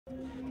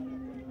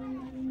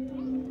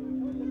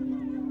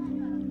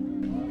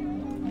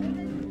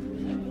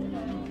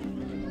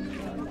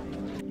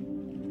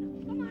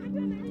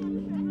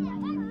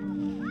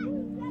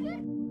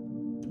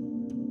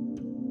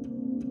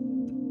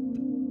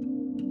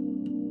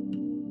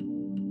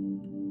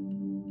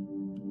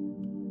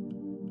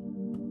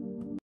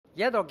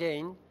Yet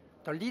again,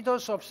 the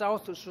leaders of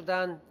South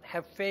Sudan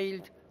have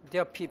failed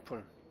their people.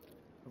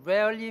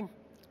 Rarely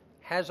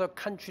has a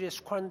country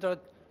squandered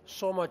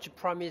so much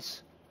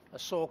promise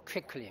so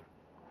quickly.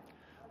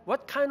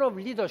 What kind of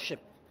leadership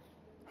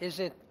is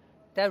it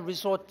that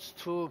resorts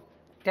to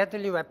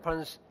deadly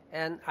weapons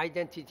and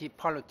identity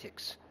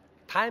politics?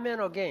 Time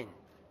and again,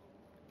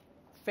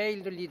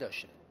 failed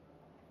leadership.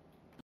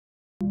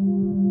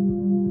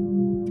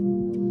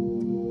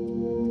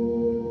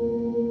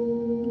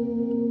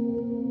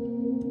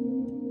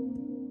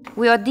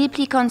 We are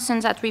deeply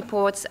concerned at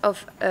reports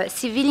of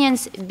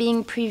civilians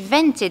being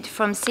prevented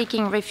from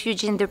seeking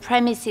refuge in the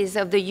premises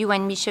of the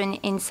UN mission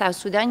in South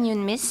Sudan,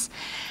 UNMISS,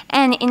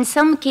 and in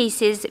some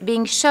cases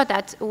being shot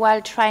at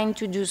while trying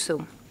to do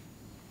so.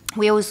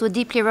 We are also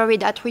deeply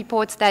worried at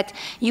reports that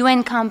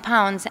UN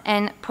compounds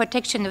and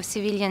protection of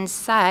civilians'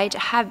 side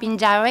have been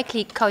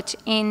directly caught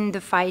in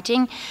the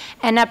fighting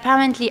and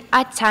apparently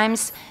at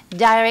times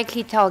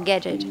directly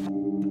targeted.